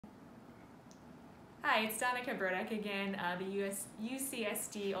Hi, it's Danica Burdick again, the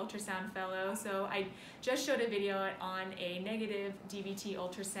UCSD Ultrasound Fellow. So I just showed a video on a negative DVT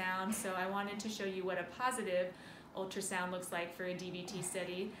ultrasound, so I wanted to show you what a positive ultrasound looks like for a DVT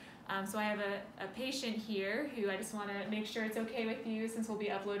study. So I have a patient here who I just want to make sure it's okay with you, since we'll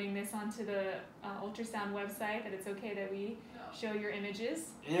be uploading this onto the ultrasound website, that it's okay that we show your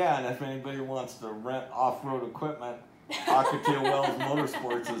images. Yeah, and if anybody wants to rent off-road equipment, Popliteal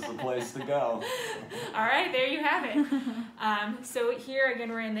Motorsports is the place to go. All right, there you have it. So here again,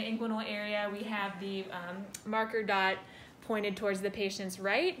 we're in the inguinal area. We have the marker dot pointed towards the patient's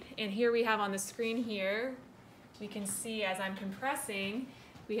right, and here we have on the screen here, we can see as I'm compressing,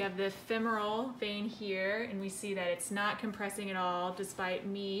 we have the femoral vein here, and we see that it's not compressing at all despite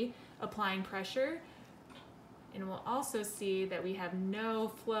me applying pressure. And we'll also see that we have no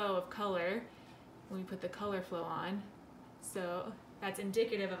flow of color when we put the color flow on. So that's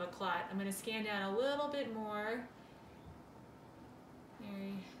indicative of a clot. I'm going to scan down a little bit more.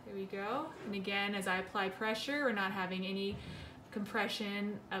 There we go. And again, as I apply pressure, we're not having any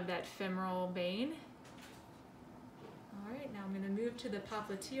compression of that femoral vein. All right, now I'm going to move to the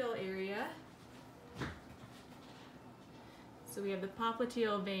popliteal area. So we have the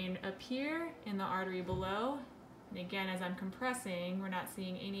popliteal vein up here and the artery below. And again, as I'm compressing, we're not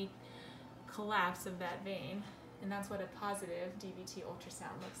seeing any collapse of that vein. And that's what a positive DVT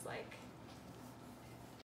ultrasound looks like.